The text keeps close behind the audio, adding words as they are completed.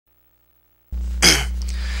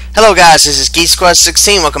Hello guys, this is Geek Squad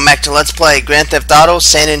 16. Welcome back to Let's Play Grand Theft Auto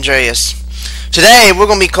San Andreas. Today we're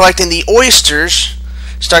going to be collecting the oysters.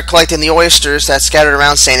 Start collecting the oysters that's scattered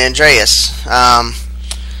around San Andreas. Now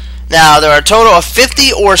there are a total of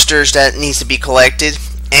 50 oysters that needs to be collected,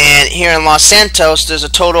 and here in Los Santos there's a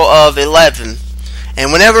total of 11.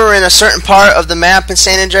 And whenever we're in a certain part of the map in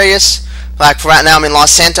San Andreas, like for right now I'm in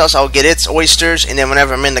Los Santos, I'll get its oysters, and then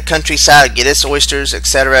whenever I'm in the countryside I'll get its oysters,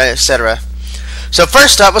 etc., etc. So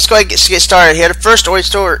first up, let's go ahead and get started here. The first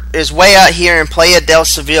oyster is way out here in Playa del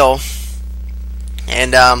Seville.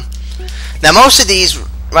 And now most of these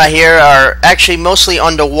right here are actually mostly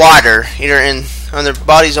underwater, either under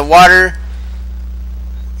bodies of water,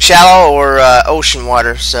 shallow or ocean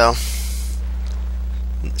water. So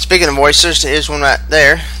speaking of oysters, there's one right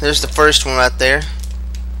there. There's the first one right there.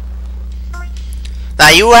 Now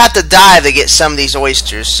you will have to dive to get some of these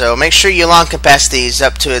oysters, so make sure you long compass these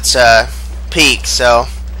up to its peak. So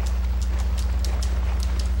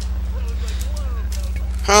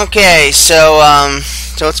okay, so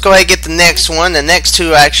let's go ahead and get the next one. The next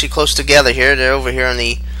two are actually close together here. They're over here on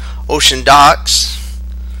the ocean docks,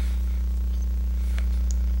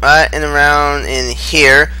 right and around in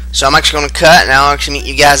here. So I'm actually going to cut and I'll actually meet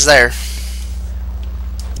you guys there.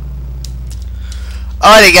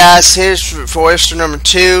 Alrighty guys, here's for oyster number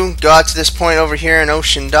 2. Go out to this point over here in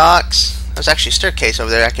ocean docks. There's actually a staircase over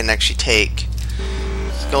there I can actually take.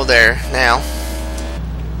 Let's go there now.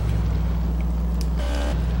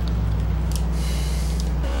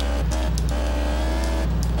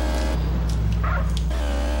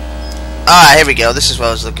 Alright, here we go. This is what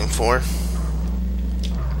I was looking for.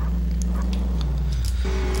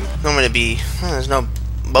 Don't want to be... there's no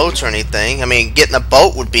boats or anything. I mean, getting a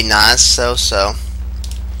boat would be nice, so.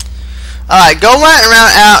 Alright, go right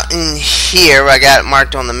around out in here where I got it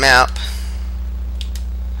marked on the map.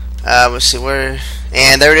 Let's see where,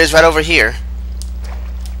 and there it is right over here.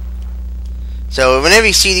 So whenever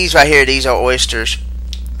you see these right here, these are oysters.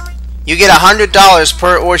 You get $100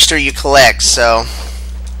 per oyster you collect. So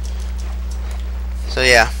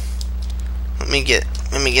yeah. Let me get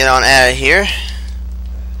on out of here.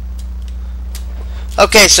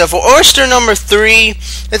 Okay, so for oyster number 3,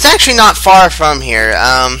 it's actually not far from here.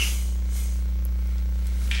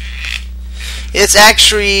 It's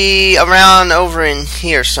actually around over in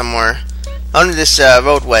here somewhere, under this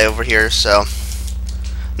roadway over here. So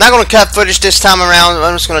I'm not going to cut footage this time around.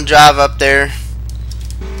 I'm just going to drive up there.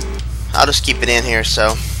 I'll just keep it in here.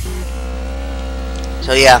 So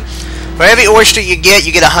yeah, for every oyster you get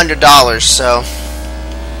 $100. So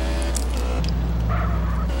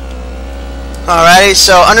alrighty,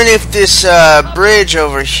 so underneath this bridge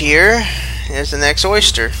over here is the next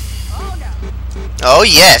oyster. Oh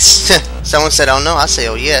yes. Someone said, "Oh no," I say,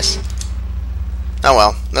 "Oh yes." Oh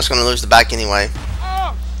well, that's gonna lose the bike anyway.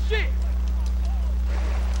 Oh, shit.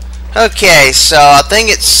 Okay, so I think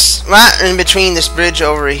it's right in between this bridge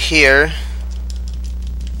over here.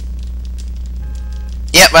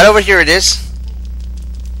 Yep, right over here it is.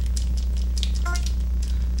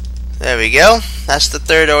 There we go. That's the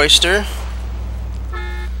third oyster.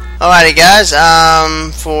 Alrighty, guys.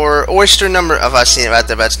 For oyster number, oh, I've seen it right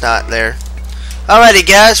there, but it's not there. Alrighty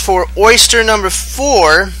guys, for oyster number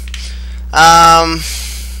 4,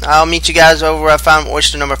 I'll meet you guys over where I found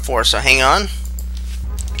oyster number 4, so hang on.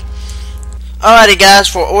 Alrighty guys,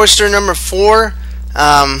 for oyster number 4,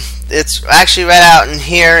 it's actually right out in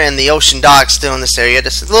here in the ocean docks, still in this area,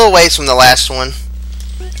 just a little ways from the last one.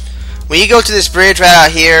 When you go to this bridge right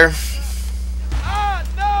out here.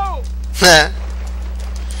 No!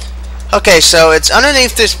 Okay, so it's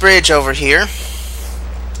underneath this bridge over here.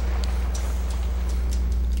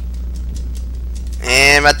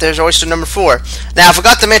 And right there's oyster number 4. Now I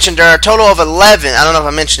forgot to mention there are a total of 11. I don't know if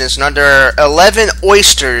I mentioned this or not. There are 11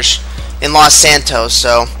 oysters in Los Santos.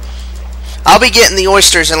 So I'll be getting the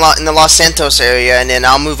oysters in the Los Santos area, and then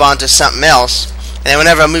I'll move on to something else. And then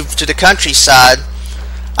whenever I move to the countryside,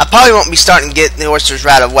 I probably won't be starting to get the oysters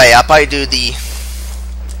right away. I'll probably do the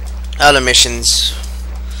other missions.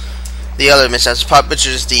 Which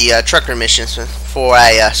is the trucker missions, before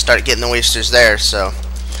I start getting the oysters there. So.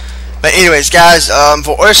 But anyways, guys,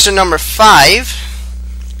 for oyster number 5,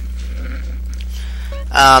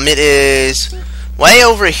 it is way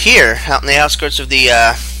over here, out in the outskirts of the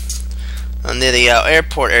near the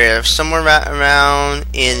airport area, somewhere right around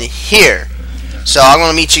in here. So I'm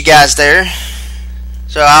gonna meet you guys there.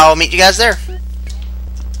 So I'll meet you guys there.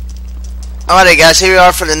 Alright, guys, here we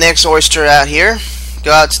are for the next oyster out here.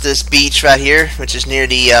 Go out to this beach right here, which is near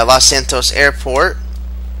the Los Santos airport,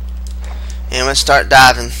 and let's start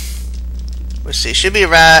diving. Let's see, it should be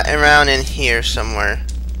right around in here somewhere.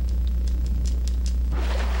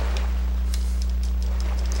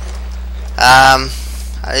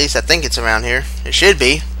 At least I think it's around here. It should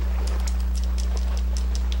be.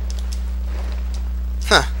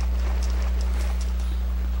 Huh.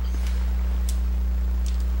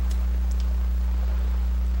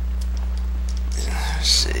 Let's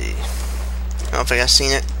see. I don't think I've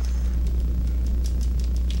seen it.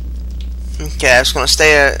 Okay, I'm just going to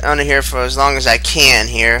stay under here for as long as I can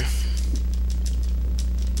here.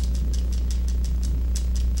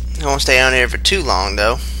 I won't stay under here for too long,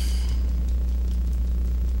 though.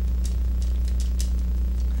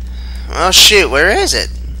 Oh, shoot, where is it?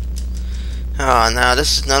 Oh, no,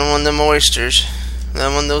 this is not one of them oysters.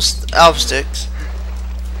 Not one of those alp sticks.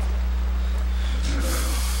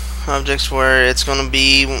 Objects where it's going to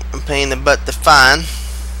be a pain in the butt to find.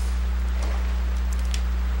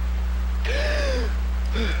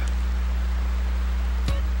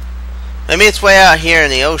 Maybe it's way out here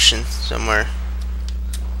in the ocean somewhere.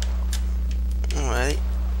 Alright.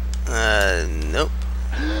 Nope.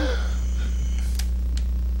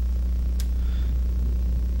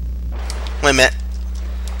 Wait a minute.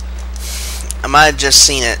 I might have just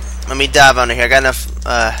seen it. Let me dive under here. I got enough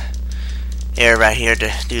air right here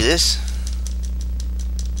to do this.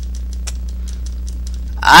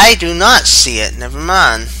 I do not see it. Never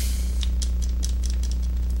mind.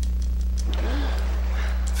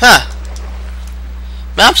 Huh.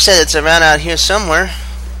 Map said it's around out here somewhere.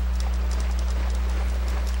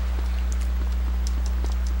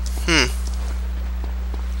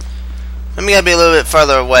 Let me gotta be a little bit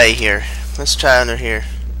farther away here. Let's try under here.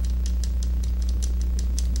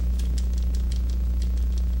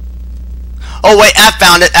 Oh wait, I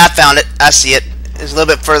found it. I found it. I see it. It's a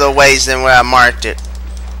little bit further away than where I marked it.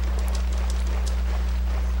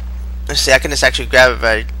 Let's see, I can just actually grab it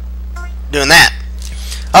by doing that.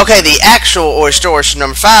 Okay, the actual oyster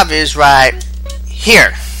number 5 is right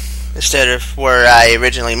here instead of where I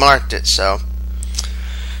originally marked it. So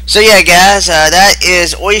yeah, guys, that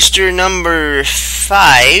is oyster number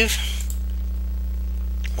 5.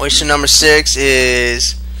 Oyster number 6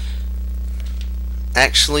 is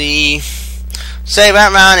actually say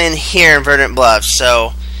right around in here in Verdant Bluffs.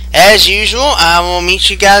 So as usual, I will meet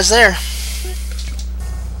you guys there.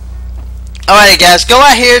 Alright, guys, go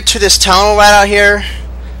out here to this tunnel right out here.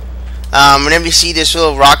 Whenever you see this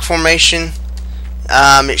little rock formation,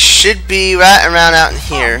 it should be right around out in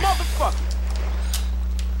here.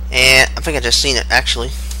 And I think I just seen it actually.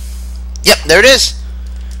 Yep, there it is.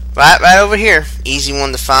 Right over here. Easy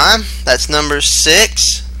one to find. That's number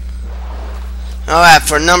 6. Alright,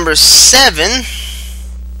 for number 7,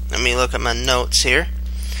 let me look at my notes here.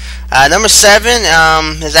 Number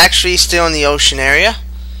 7 is actually still in the ocean area.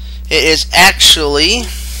 It is actually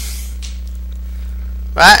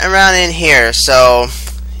right around in here. So,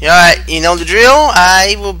 alright, you know the drill.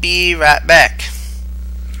 I will be right back.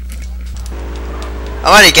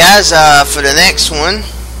 Alrighty, guys, for the next one,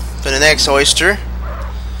 for the next oyster,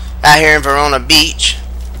 out here in Verona Beach,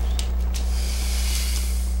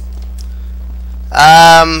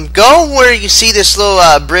 go where you see this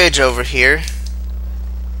little bridge over here.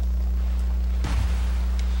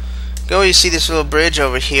 Go where you see this little bridge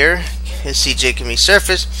over here. You see Jake and me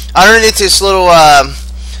surface. Underneath this little,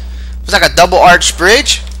 it's like a double arch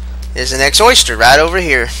bridge, is the next oyster right over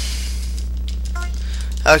here.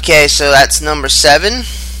 Okay, so that's number 7.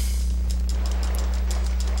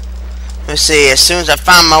 Let's see, as soon as I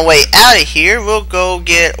find my way out of here, we'll go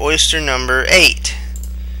get oyster number 8.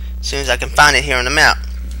 As soon as I can find it here on the map.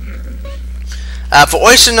 For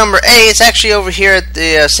oyster number 8, it's actually over here at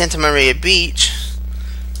the Santa Maria Beach.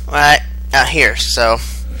 Right out here, so.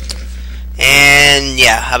 And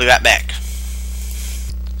yeah, I'll be right back.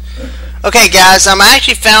 Okay, guys, I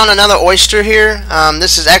actually found another oyster here.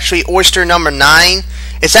 This is actually oyster number 9.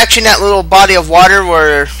 It's actually in that little body of water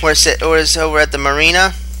where it's over at the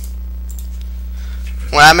marina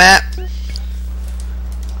where I'm at.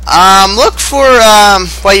 Look for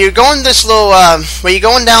while you're going this little while you're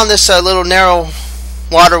going down this little narrow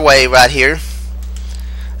waterway right here.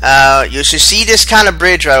 You should see this kind of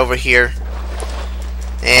bridge right over here,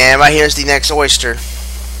 and right here is the next oyster.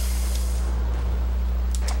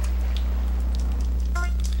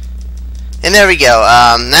 And there we go.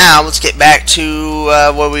 Now let's get back to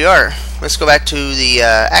where we are. Let's go back to the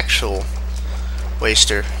actual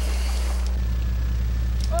oyster.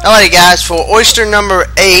 Alrighty, guys, for oyster number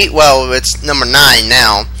 8, well, it's number 9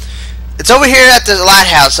 now. It's over here at the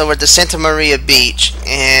lighthouse over at the Santa Maria Beach,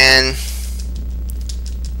 and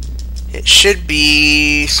it should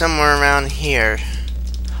be somewhere around here.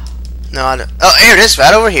 No, I don't. Oh, here it is,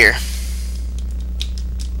 right over here.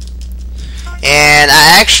 And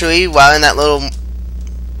I actually, while in that little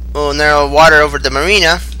narrow water over at the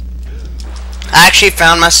marina, I actually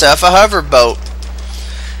found myself a hover boat.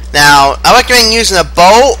 Now, I recommend using a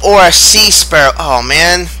boat or a sea sparrow. Oh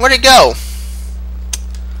man, where'd it go?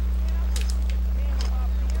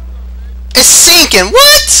 It's sinking.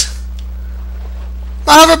 What?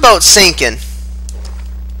 My hoverboat's sinking.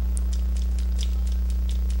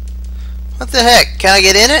 What the heck? Can I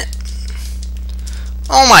get in it?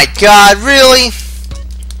 Oh my god, really?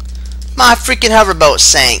 My freaking hoverboat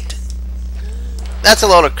sank. That's a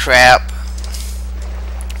load of crap.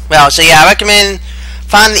 Well, so yeah, I recommend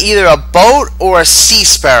finding either a boat or a sea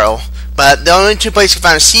sparrow. But the only two places you can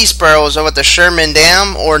find a sea sparrow is over at the Sherman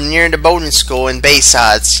Dam or near the boating school in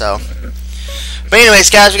Bayside. So, but anyways,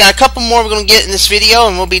 guys, we got a couple more we're gonna get in this video,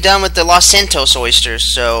 and we'll be done with the Los Santos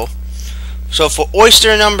oysters. So for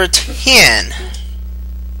oyster number 10.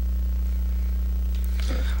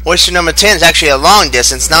 Oyster number 10 is actually a long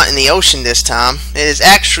distance, not in the ocean this time. It is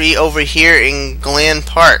actually over here in Glen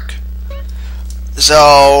Park. So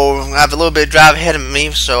I have a little bit of drive ahead of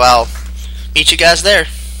me, so I'll meet you guys there.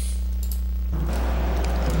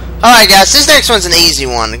 Alright guys, this next one's an easy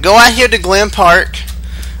one. Go out here to Glen Park,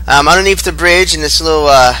 underneath the bridge in this little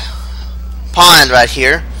pond right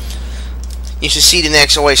here. You should see the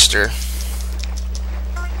next oyster.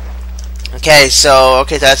 Okay, so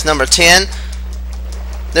that's number 10.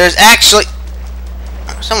 There's actually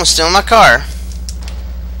someone's stealing my car.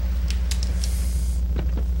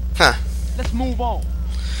 Huh. Let's move on.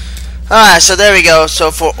 Alright, so there we go. So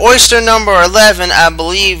for oyster number 11, I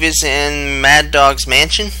believe is in Mad Dog's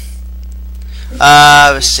mansion.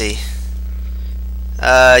 Let's see.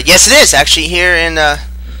 Yes, it is actually here in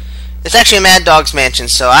it's actually in Mad Dog's mansion.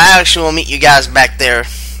 So I actually will meet you guys back there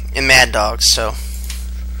in Mad Dog's. So.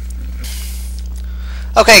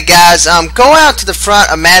 Okay guys, go out to the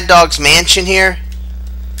front of Mad Dog's mansion here.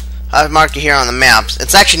 I've marked it here on the map.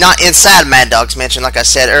 It's actually not inside Mad Dog's mansion like I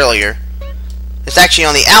said earlier. It's actually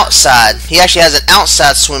on the outside. He actually has an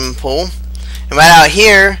outside swimming pool. And right out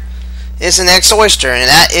here is the next oyster. And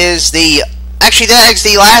that is the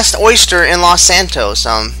last oyster in Los Santos.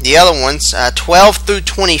 The other ones, 12 through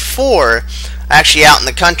 24, are actually out in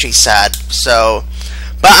the countryside. So,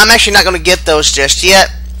 but I'm actually not going to get those just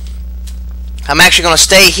yet. I'm actually going to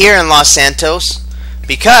stay here in Los Santos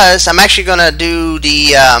because I'm actually going to do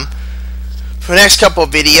the for the next couple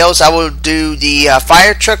of videos. I will do the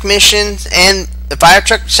fire truck missions and the fire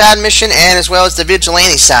truck side mission, and as well as the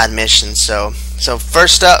vigilante side mission. So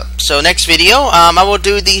first up, next video, I will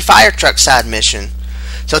do the fire truck side mission.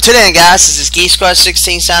 So till then, guys, this is Geek Squad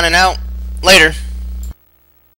 16 signing out. Later.